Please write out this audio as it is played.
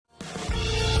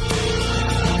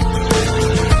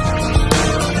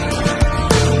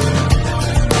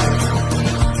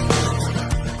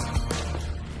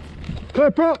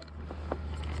Step up.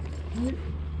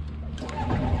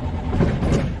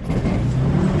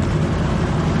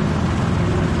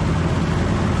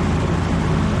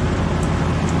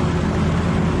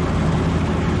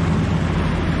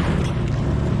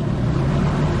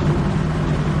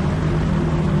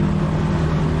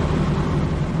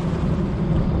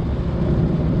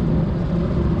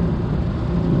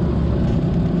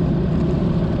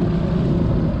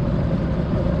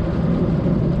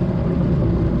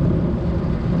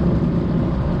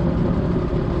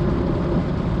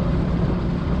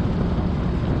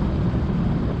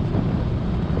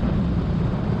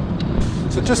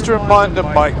 Just a reminder,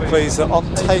 Mike, please, that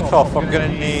on takeoff I'm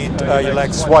going to need your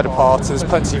legs wide apart. There's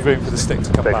plenty of room for the stick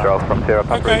to come back. Charles from Sierra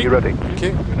Papa, okay. Are you ready? Thank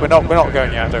you. We're not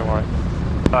going yet, don't worry.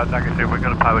 Negative, we're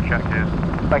going to power check here.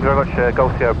 Thank you very much.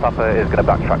 Golf Sierra Papa is going to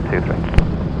backtrack 2-3.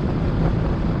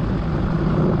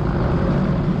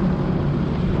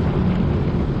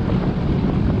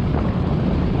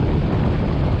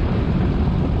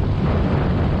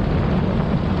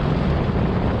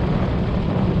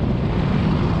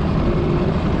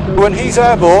 When he's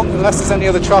airborne, unless there's any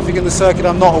other traffic in the circuit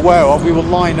I'm not aware of, we will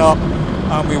line up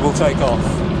and we will take off.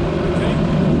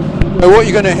 Okay. So what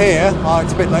you're going to hear,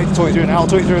 it's a bit late to talk you through now, I'll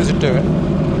talk you through as I do it.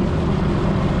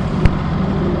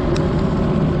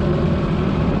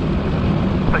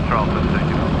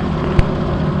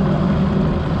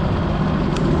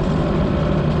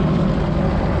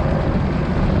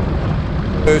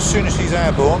 So as soon as he's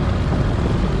airborne,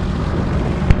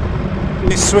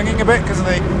 he's swinging a bit because of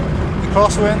the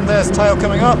crosswind. There's tail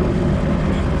coming up,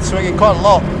 swinging quite a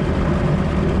lot.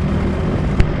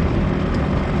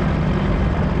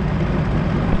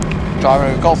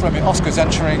 Gyro Golf Romeo Oscar's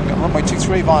entering runway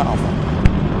 23 via Alpha.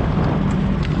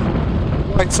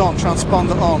 Lights on,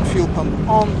 transponder on, fuel pump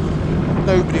on,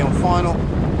 nobody on final.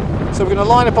 So we're going to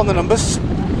line up on the numbers.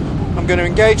 I'm going to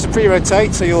engage the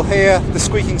pre-rotate so you'll hear the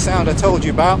squeaking sound I told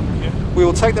you about. Yeah. We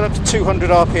will take that up to 200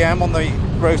 RPM on the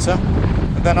rotor.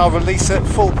 Then I'll release it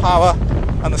full power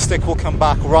and the stick will come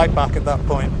back right back at that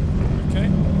point. Okay.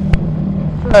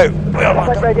 So, we are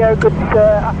lined up. Radio, good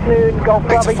afternoon, Golf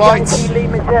Bravo Yankee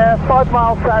Lima, 5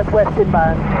 miles southwest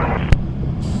inbound.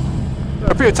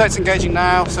 The pre-rotate's engaging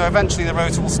now, so eventually the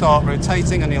rotor will start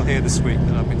rotating and you'll hear the squeak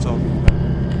that I've been talking about.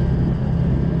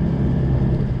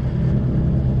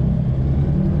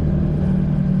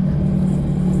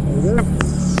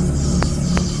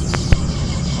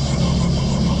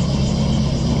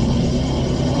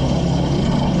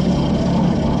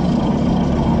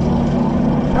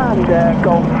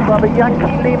 Golf Bravo Yankee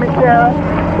Lima Sierra.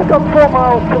 We've got 4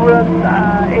 miles to run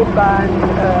inbound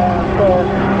for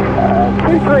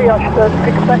 2-3 Ashton,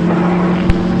 expect.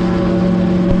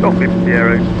 Golf Lima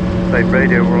Sierra, same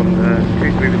radio, we're on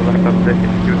 2-3 with the left hand stick,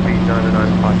 QSB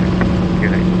 995,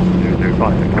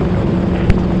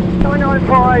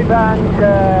 995 and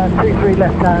 2-3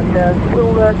 left hand,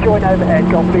 we'll join overhead,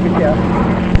 Golf Lima Sierra.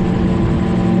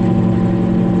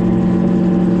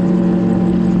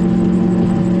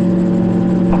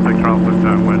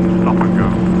 When stop and go.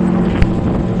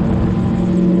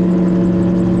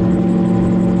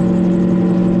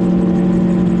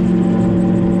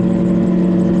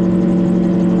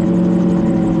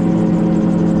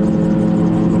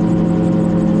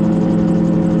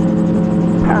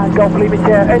 And Golf Lima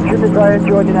Sierra, entering the zone,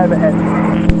 joining overhead.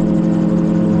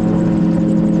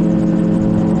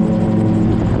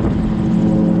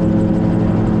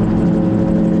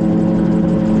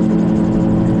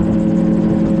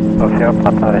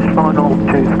 Papa is final,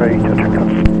 2-3, touch and go.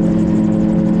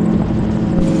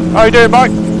 How you doing,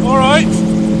 Mike? Alright.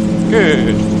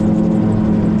 Good.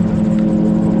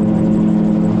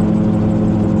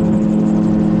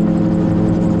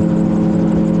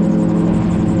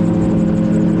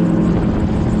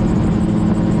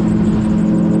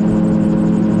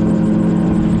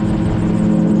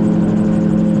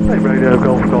 Same radio,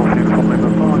 Golf Uniform Lima,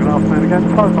 good afternoon again,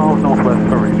 5 miles northwest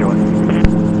for rejoin.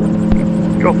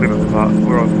 Golf Lima apart,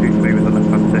 we're on 2-3 with the left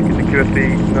hand stick. It's a QSB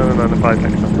 995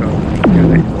 next time,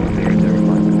 QSB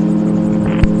 1005.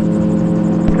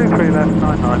 2-3 left,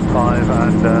 995,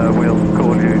 and we'll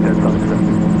call you dead south.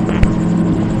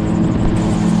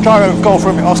 Gyro Golf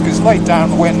Romeo Oscar's laid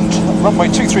down wind, runway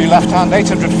 23 left hand,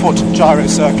 800 foot gyro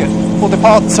circuit. We'll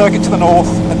depart the circuit to the north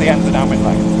at the end of the downwind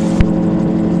leg.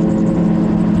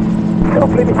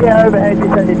 Golf Lima Sierra overhead,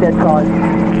 descending dead side.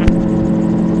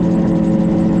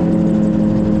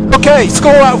 Okay,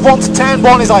 score out of 1 to 10.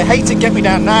 1 is I hate it, get me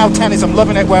down now. 10 is I'm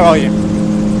loving it, where are you?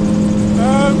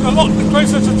 A lot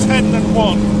closer to 10 than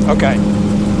 1. Okay.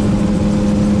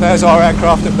 There's our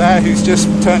aircraft up there who's just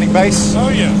turning base. Oh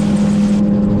yeah.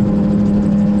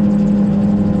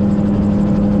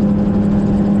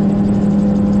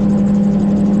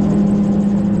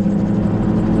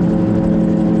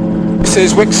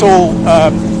 this is Wirral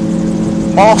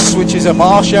Moss, which is a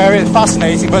marsh area. It's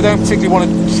fascinating, but I don't particularly want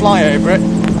to fly over it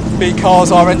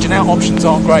because our engine out options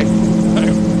aren't great.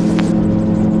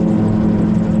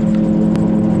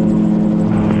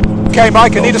 Okay,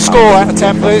 Mike, I need a score out of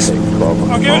 10, please.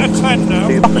 I'll give it a 10 now.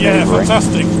 Yeah,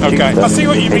 fantastic. Okay. I see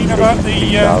what you mean about it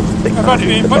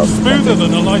being much smoother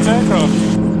than a light aircraft.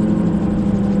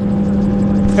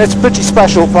 It's a pretty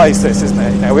special place, this, isn't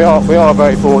it? You know, we are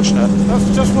very fortunate.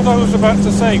 That's just what I was about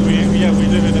to say. We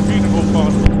live in a beautiful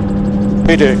part.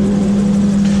 We do.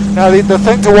 Now, the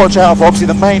thing to watch out for, obviously,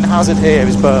 the main hazard here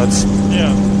is birds.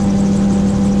 Yeah.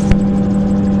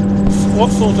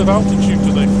 What sort of altitude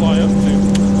do they fly up to?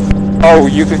 Oh,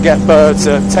 you can get birds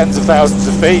at tens of thousands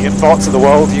of feet in parts of the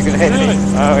world. You can hit Really?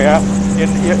 Oh, yeah.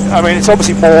 I mean, it's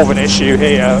obviously more of an issue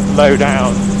here, low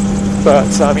down.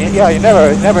 But, I mean, yeah, you're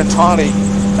never entirely...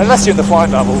 Unless you're in the flight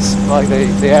levels, like the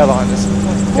airliners,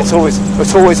 it's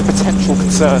always a potential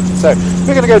concern. So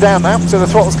we're going to go down now. So the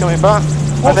throttle's coming back,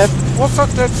 and then what's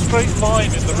that dead straight line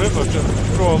in the river to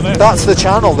draw there? that's the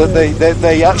channel that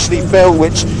they actually built.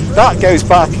 Which that goes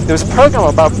back. There was a program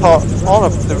about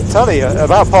the telly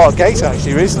about Park Gate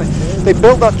actually recently. They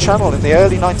built that channel in the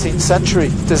early 19th century.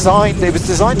 It was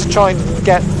designed to try and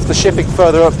get the shipping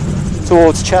further up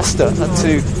towards Chester and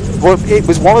to. Well, it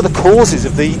was one of the causes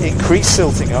of the increased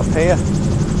silting up here.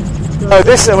 So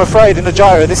this, I'm afraid, in a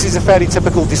gyro, this is a fairly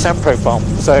typical descent profile.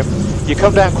 So you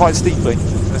come down quite steeply,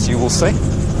 as you will see.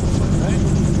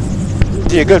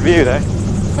 See a good view there.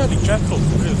 Fairly gentle,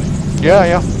 really. Yeah,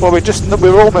 yeah. Well,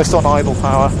 we're almost on idle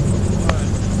power.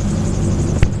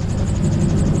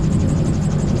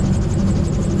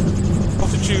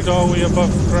 What altitude are we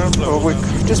above ground level? Well,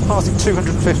 we're just passing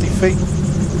 250 feet.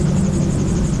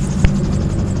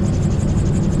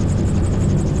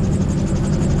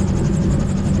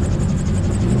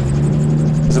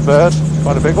 There's a bird,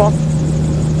 quite a big one.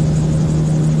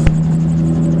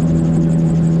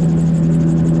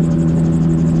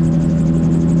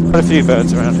 Quite a few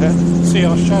birds around here. See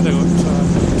our shadow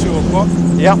at 2 o'clock.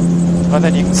 Yeah, and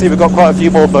then you can see we've got quite a few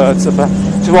more birds up there.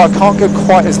 Which is why I can't go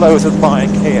quite as low as I'd like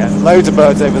here. Loads of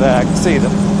birds over there, I can see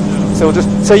them.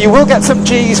 Yeah. So you will get some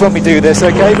G's when we do this,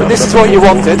 okay? But this is what you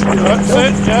wanted. That's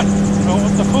it, yeah. I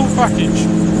want the full package.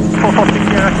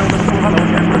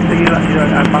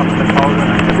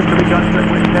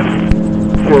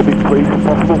 Will be please if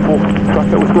possible for track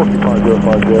with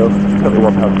 45050,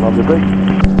 71,000 on the beat.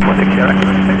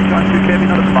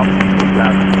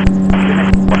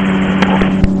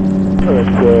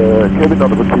 Kevin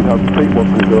number 2000 feet,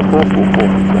 1304,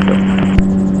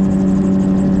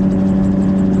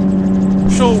 I'm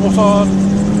sure what our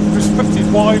respective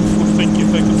wives would think if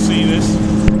they could see this.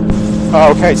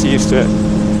 Oh, Kate's used to it.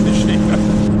 Is she?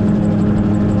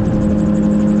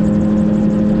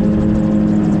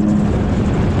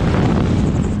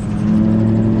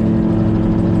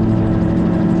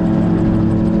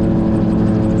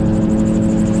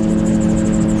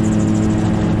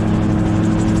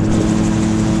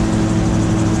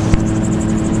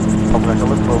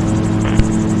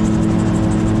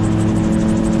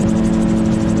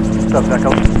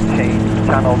 Change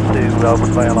channel to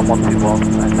Wirral on 121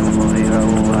 and 0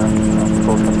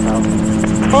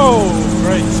 Oh,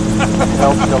 great.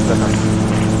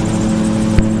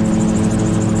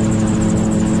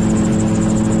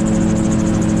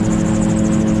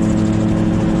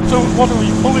 So what are we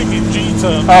pulling in G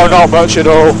terms? Oh, not much at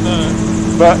all. No.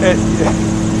 But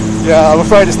yeah, I'm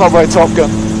afraid it's not very Top Gun.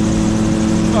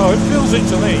 Oh, it feels it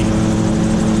to me.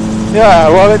 Yeah,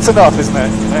 well, it's enough, isn't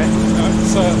it?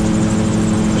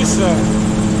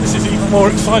 This is even more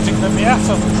exciting than the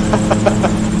Atom.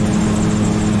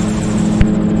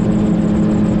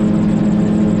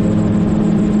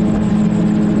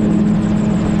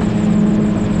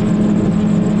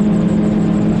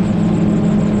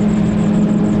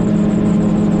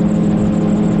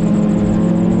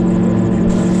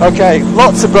 Okay,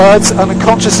 lots of birds, and I'm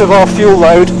conscious of our fuel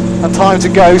load and time to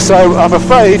go, so I'm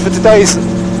afraid for today's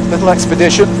little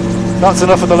expedition, that's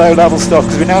enough of the low level stuff,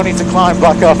 because we now need to climb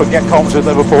back up and get comms with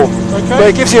Liverpool. Okay. But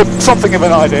it gives you something of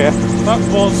an idea. That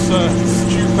was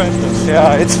stupendous.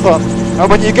 Yeah, it's fun. And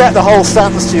when you get the whole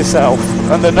sands to yourself,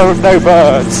 and there are no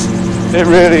birds, it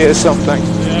really is something.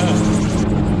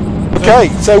 Yeah. Okay,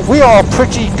 so we are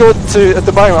pretty good at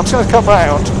the moment. I'm just going to come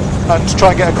round and try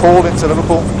and get a call into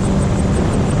Liverpool.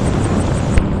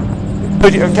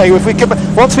 Okay,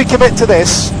 once we commit to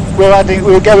this,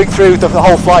 we're going through the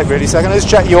whole flight really, so I'm going to just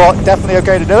check you are definitely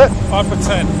okay to do it? I'm for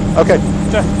 10. Okay.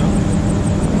 Definitely.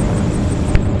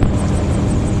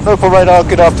 Liverpool radar,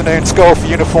 good afternoon, Golf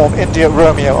Uniform India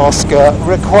Romeo Oscar,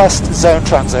 request zone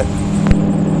transit.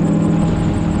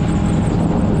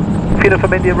 Peter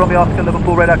from India, Romeo Oscar,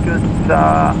 Liverpool Red Good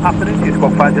afternoon. You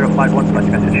squawk 5051, select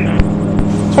message.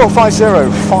 Squawk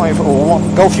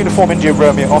 5051, Golf Uniform India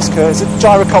Romeo Oscar. Is a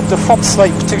gyrocopter from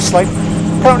Sleap to Sleap.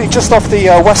 Currently just off the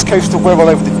west coast of Wirral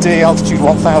over the Dee, altitude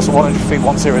 1,100 feet,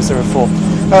 1004.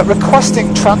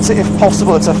 Requesting transit if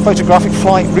possible. It's a photographic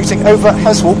flight routing over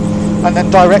Heswall and then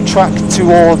direct track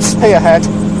towards Pier Head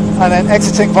and then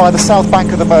exiting via the south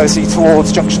bank of the Mersey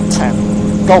towards junction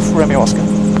 10. Golf Romeo Oscar.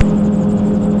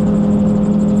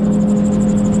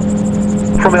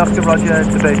 Romeo Oscar, roger, it's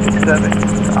the basic service.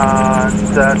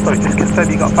 And sorry, just confirm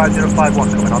you got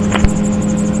 5051 coming on.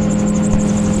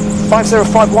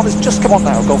 5051 has just come on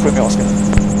now, Golf Romeo Oscar.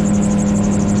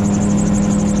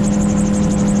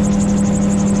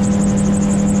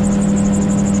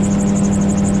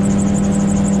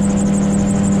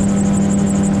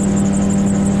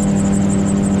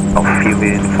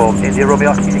 From India Romeo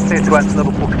Oscar, you're clear to enter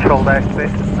Liverpool controlled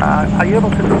airspace. Are you able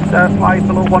to fly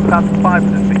below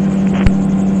 1,500 feet?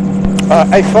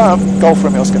 Affirm, Golf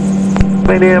Romeo Oscar.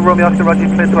 India Romeo Oscar, roger,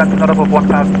 clear to enter not above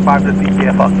 1,500 feet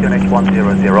VFR, QNH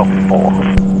 1004.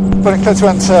 Brilliant, clear to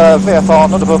enter VFR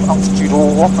not above altitude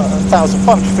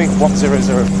 1,500 feet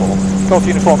 1004. Golf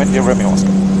Uniform India Romeo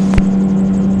Oscar.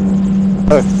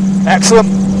 Oh, excellent.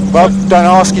 Well, don't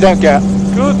ask, you don't get.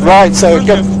 Good. Right, so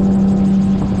go.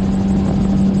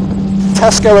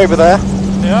 Tesco over there.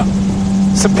 Yeah.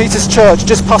 St Peter's Church,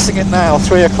 just passing it now,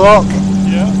 3 o'clock.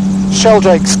 Yeah.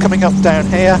 Sheldrake's coming up down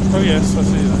here. Oh yes, I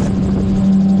see that.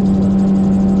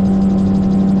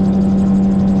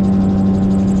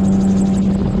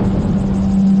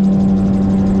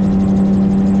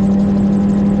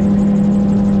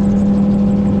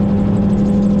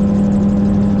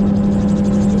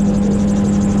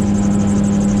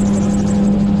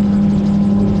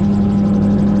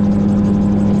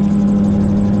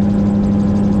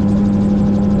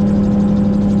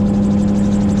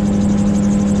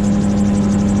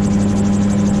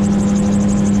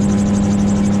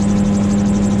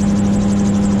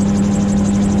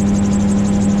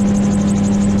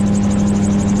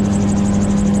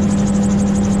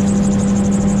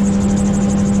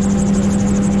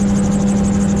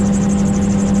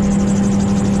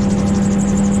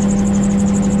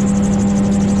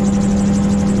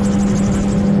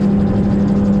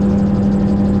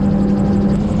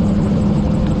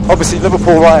 Obviously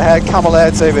Liverpool right ahead, Camel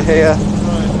Head's over here.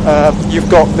 Right. You've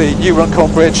got the New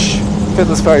Runcorn Bridge,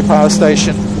 Fiddler's Ferry Power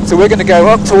Station. So we're going to go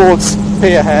up towards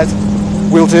Pier Head.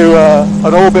 We'll do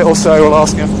an orbit or so, we'll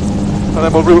ask him. And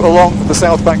then we'll route along the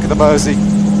south bank of the Mersey.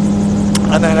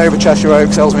 And then over Cheshire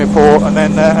Oaks, Ellesmere Port, and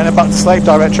then back to Sleap,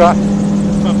 direct track.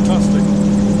 Fantastic.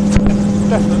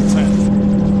 Definite 10.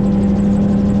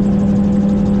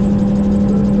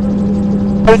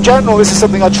 In general, this is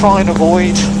something I try and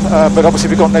avoid, but obviously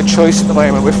we've got no choice at the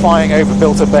moment. We're flying over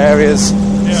built-up areas,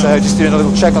 so just doing a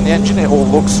little check on the engine. It all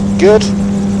looks good.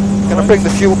 Going to bring the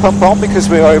fuel pump on because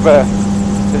we're over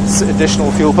this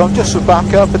additional fuel pump just for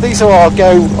backup. But these are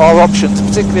our options,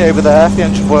 particularly over there if the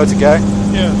engine were to go.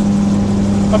 Yeah.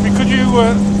 I mean, could you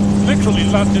literally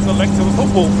land in the length of a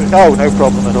football pitch? Oh, no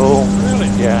problem at all. Really?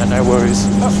 Yeah, no worries.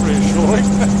 That's reassuring.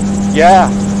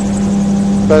 Yeah.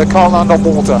 But I can't land on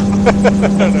water.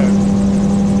 No.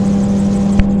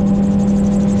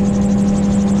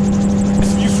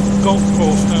 It's a useful golf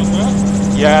course down there.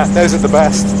 Yeah, those are the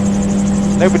best.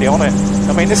 Nobody on it.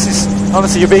 I mean, this is,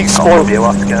 honestly, you're being spoiled. You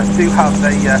Oscar, do have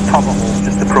a tomahawk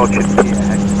just approaching Pier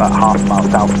Head. It's about half a mile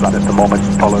south of that at the moment,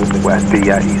 following the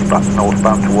eastbound,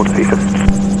 northbound towards Seaford.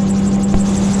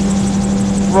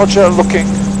 Roger, looking,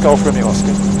 Golf Romeo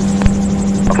Oscar.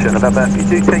 Option November, if you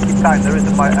do take your time, there is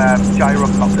a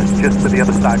gyrocopter just to the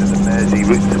other side of the Mersey,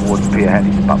 route towards Pier Head.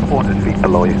 It's about 400 feet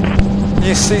below you.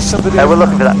 You see somebody? We're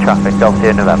looking for that traffic, Golf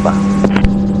Sierra November.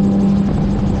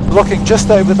 Looking just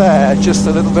over there, just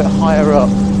a little bit higher up.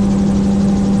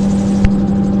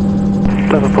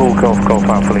 Liverpool, Golf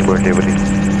Alpha Lima, India with you.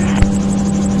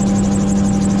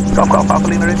 Golf Alpha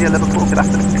Lima, India, Liverpool, good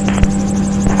afternoon.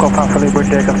 Golf Alpha Lima,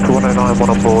 India, comes to 109, one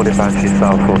on board, inbound to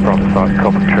yourself for from site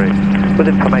Coventry. With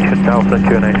information, Delta,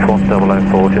 QNH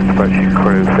 1004, just approaching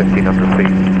crew, 1500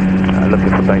 feet.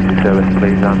 Looking for basic service,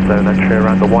 please, and zone entry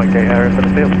around the Whitegate area for the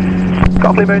field.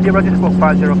 Golf Lima, India, Roger, squawk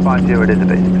 5050, it is a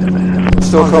basic service.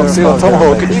 Still can't see a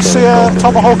Tomahawk. Can you see a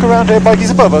Tomahawk around here?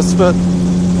 He's above us, but...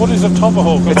 What is a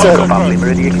Tomahawk? It's a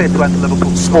You're clear to enter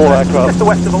Liverpool. Small aircraft. Just the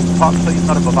west of Old Park, so you're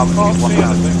not above altitude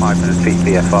 1,500 feet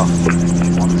VFR.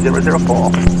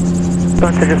 1004.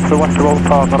 Just to the west of Old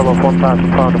Park, not above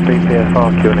 1,500 feet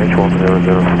VFR, QNH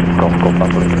 100, Golf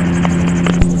Alpha.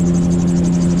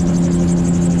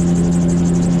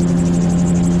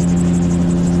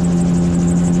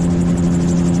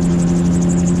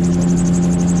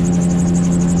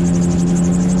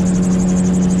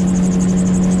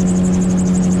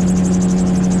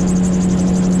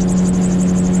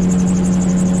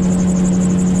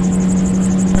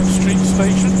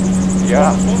 station.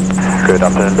 Yeah. Good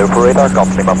afternoon, Liverpool radar,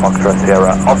 Golf Lima Foxtrot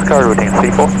Sierra Oscar, routing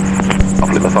Sleap.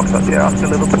 Golf Lima Foxtrot Sierra Oscar,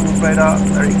 Liverpool radar,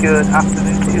 very good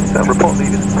afternoon to you, sir. Report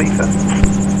leaving Sleap.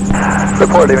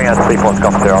 Report leaving at Sleap,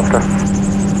 Golf Sierra Oscar.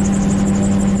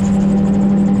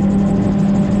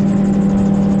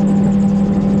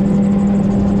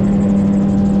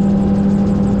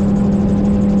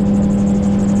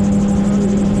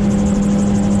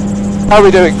 How are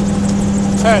we doing?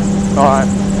 10. Alright.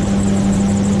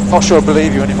 Not sure I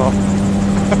believe you anymore.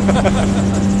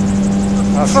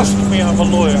 Trust me, I'm a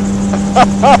lawyer.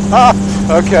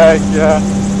 Okay, yeah.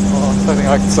 Oh, I don't think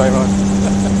I can say mine.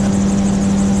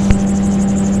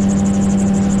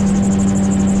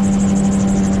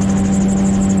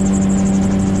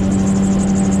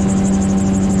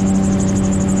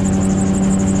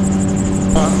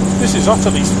 This is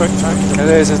utterly spectacular. It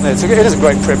is, isn't it? It is a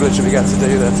great privilege if we get to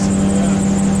do this.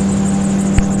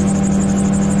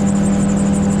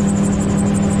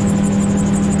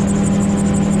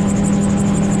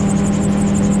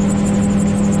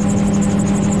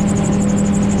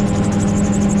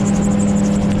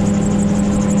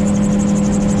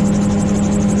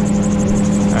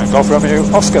 Golf Romeo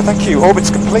Oscar, thank you. Orbit's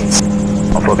complete.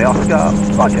 Golf Romeo Oscar,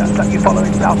 roger. Thank you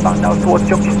following southbound now towards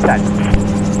junction 10.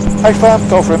 Hey firm,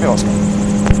 Golf Romeo Oscar.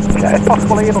 Okay, if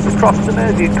possible, are you able to cross the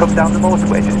Mersey and come down the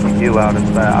motorway just to keep you out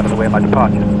of the way of my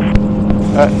departure?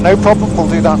 No problem, we'll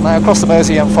do that now. Cross the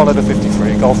Mersey and follow the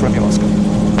 53, Golf Romeo Oscar.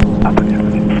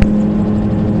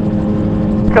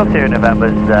 Golf Sierra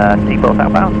November's Seaport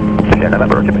outbound. Sierra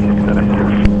November, roger, basic service.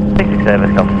 Basic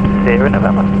service, Golf Sierra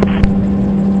November.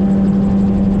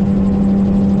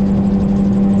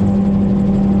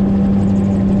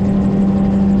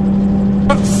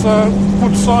 That's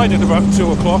Woodside at about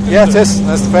 2 o'clock. Yeah, it is.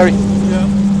 There's the ferry. Yeah.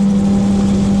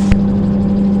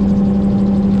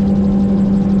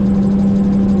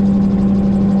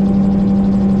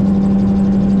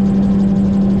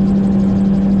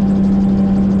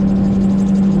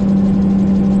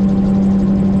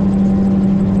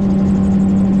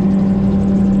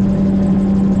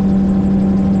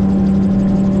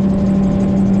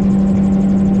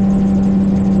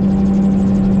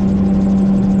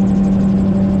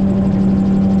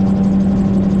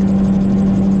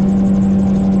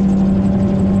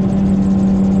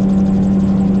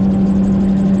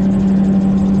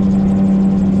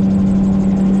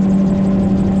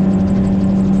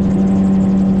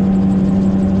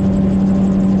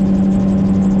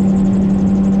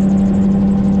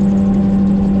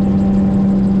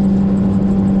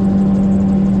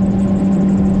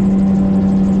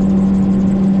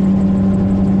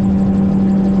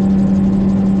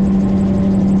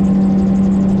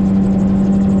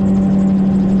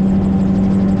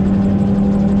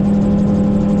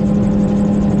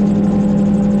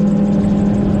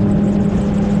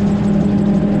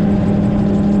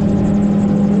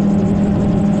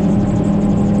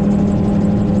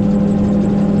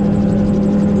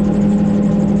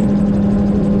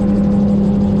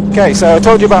 Okay, so I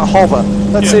told you about hover.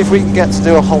 Let's see if we can get to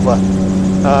do a hover.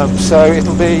 So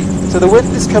it'll be, so the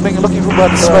wind is coming, looking from where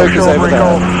the smoke is over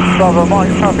there. Bravo Mike,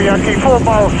 Papa Yankee, 4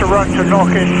 miles to run to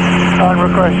Knockin and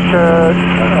request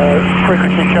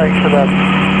frequency change for them.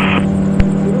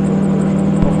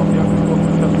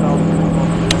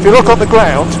 If you look on the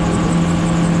ground,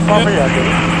 Papa Yankee.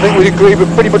 I think we'd agree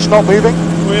we're pretty much not moving.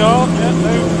 We are, yeah,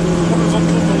 no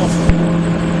horizontal velocity.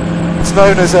 It's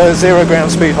known as a zero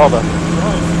ground speed hover.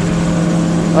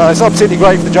 It's not particularly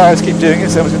great for the gyros to keep doing it,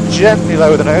 so I'm going to gently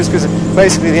lower the nose because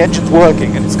basically the engine's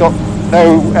working and it's got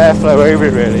no airflow over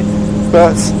it really.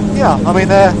 But yeah, I mean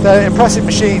they're impressive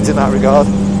machines in that regard.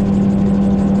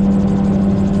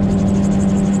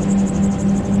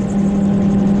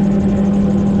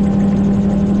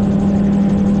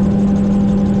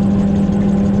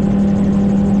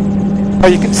 Oh,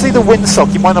 you can see the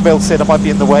windsock, you might not be able to see it, it might be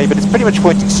in the way, but it's pretty much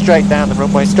pointing straight down the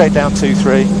runway, straight down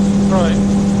 2-3. Right.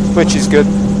 Which is good.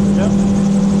 Yeah.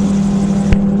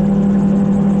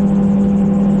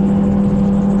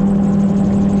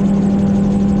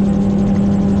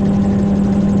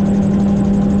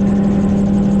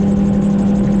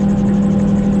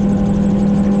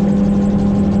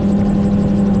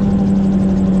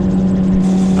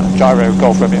 Gyro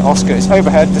Golf Romeo Oscar is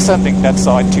overhead, descending dead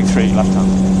side 2-3 left hand.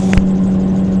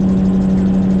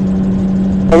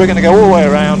 So we're going to go all the way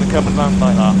around and come and land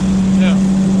like that. Yeah.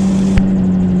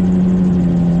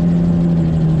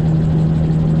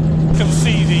 Can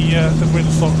see the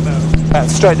windsock now.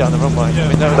 Straight down the runway. Yeah. I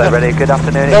mean, So ready, good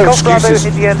afternoon. No Golf Bravo, excuses,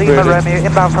 India Lima really. Romeo,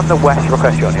 inbound from the west,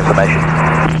 request your information.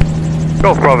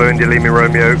 Golf Bravo India Lima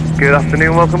Romeo, good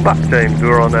afternoon, welcome back James.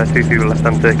 We're on 22 left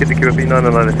hand circuit, the QFE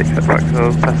 996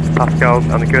 Pascals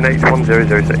and the QNH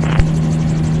 1006.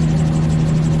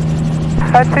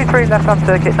 23 left hand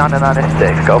circuit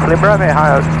 996, Golf Lima Romeo,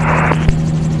 hi.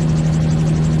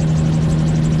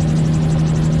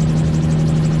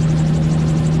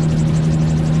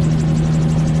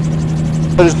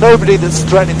 There's nobody that's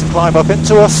threatening to climb up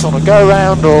into us on a go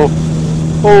round or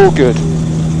all good.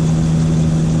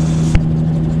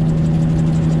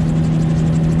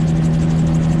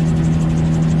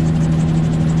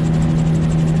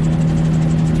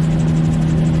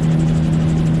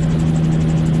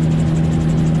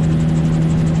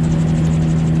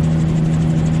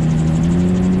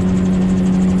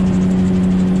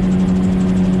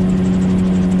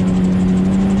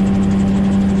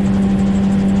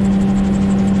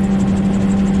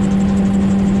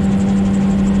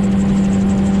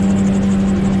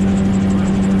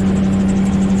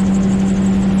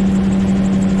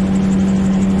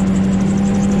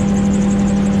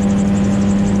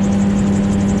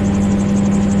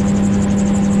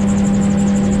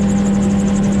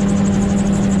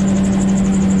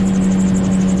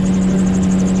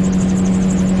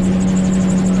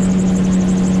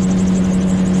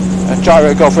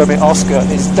 Gyro Golf Romeo Oscar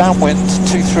is downwind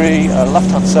 23 left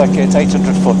hand circuit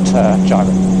 800 foot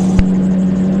gyro.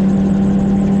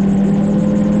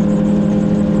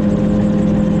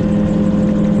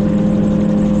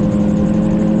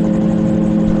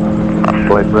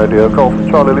 Sleap Radio Golf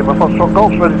Charlie Lima Foxtrot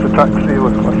Golf's ready for taxi,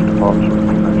 request departure.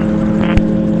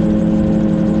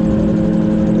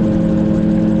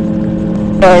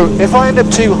 So if I end up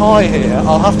too high here,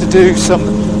 I'll have to do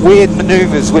some weird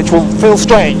manoeuvres which will feel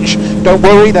strange. Don't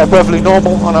worry, they're perfectly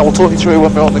normal, and I will talk you through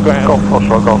when we're on the ground. Golf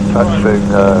Foxtrot Golf taxiing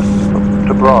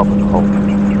to Bravo to hold.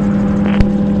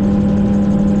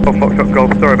 Golf Foxtrot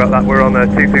Golf, sorry about that, we're on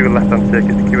 22 left hand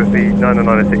circuit, the QFE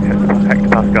 996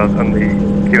 hectopascals and the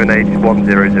QNH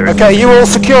 1006. Okay, you all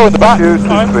secure in the back?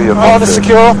 I'm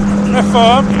secure?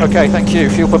 firm. Okay, thank you.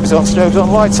 Fuel pump is on, stoves on,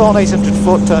 lights on, 800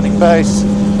 foot turning base,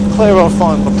 clear on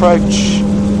final approach.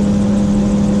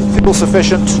 Fuel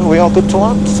sufficient, we are good to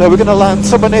land. So we're going to land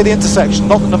somewhere near the intersection,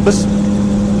 not the numbers.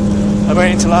 I'm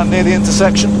aiming to land near the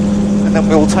intersection, and then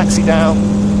we'll taxi down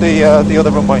the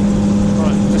other runway.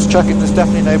 Right, just checking there's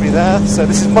definitely nobody there. So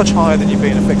this is much higher than you've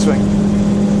been in a fixed wing.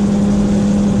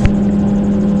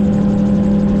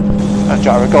 And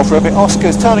Gyro Golf Romeo Oscar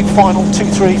is turning final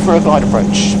 2-3 for a glide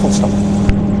approach. Full stop.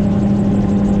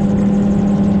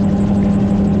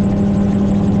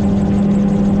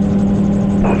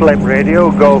 Sleap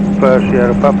Radio, Golf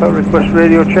Sierra Papa, request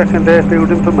radio check and airfield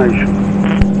information.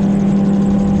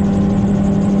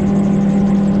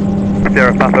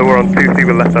 Sierra Papa, we're on 2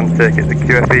 with left hand circuit, the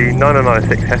QFE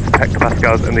 996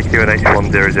 hectopascals and the QNH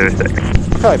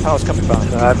 1006. Okay, power's coming back.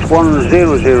 That's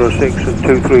 1006 and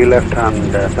 23 left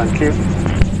hand, thank you.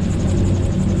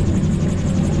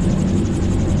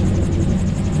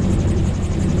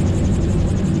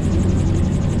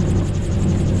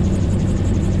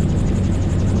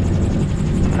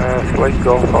 Sleap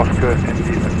Golf Oscar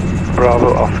India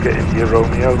Bravo Oscar India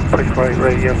Romeo, pre-flight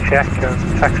radio check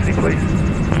and taxi please.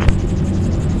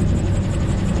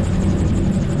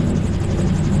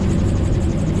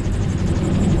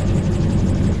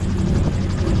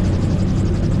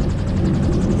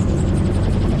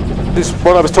 This is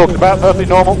what I was talking about, perfectly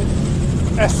normal.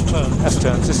 S-turn.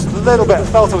 S-turns, just a little bit,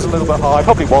 felt I was a little bit high,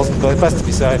 probably wasn't, but best to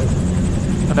be safe.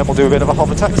 And then we'll do a bit of a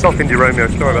hover taxi. Golf India Romeo,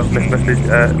 sorry about the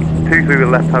message. 2 with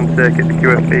left hand circuit, the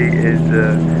QFE is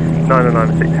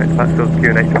 996 hectopascals,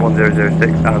 QNH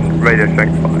 1006 and radio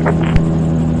strength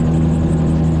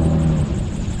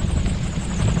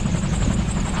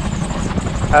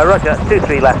 5. Roger,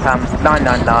 23 left hand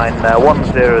 999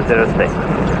 1006.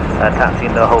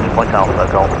 Taxiing the holding point Alpha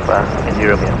Golf India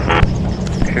Romeo.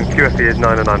 QFE is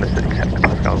 996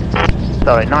 hectopascals.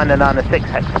 Sorry, 996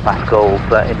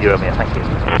 hectopascals India Romeo, thank you.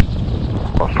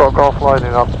 Foxtrot Golf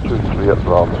lining up 2-3 at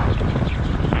Bravo.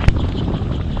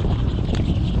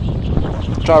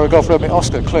 Gyro Golf Romeo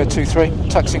Oscar, clear 2-3,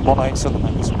 taxiing 18 Southern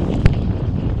Max.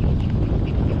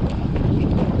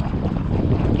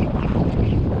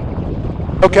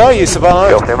 Okay, you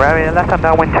survived. Golf Romeo, left hand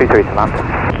downwind 23 to land.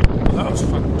 That was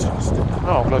fantastic.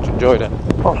 Oh, I'm glad you enjoyed it.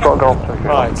 Foxtrot Golf, take care.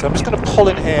 Right, so I'm just going to pull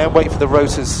in here and wait for the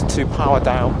rotors to power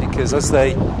down, because as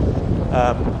they're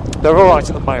alright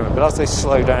at the moment, but as they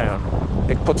slow down,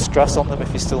 it puts stress on them if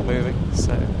you're still moving.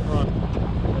 So. Right.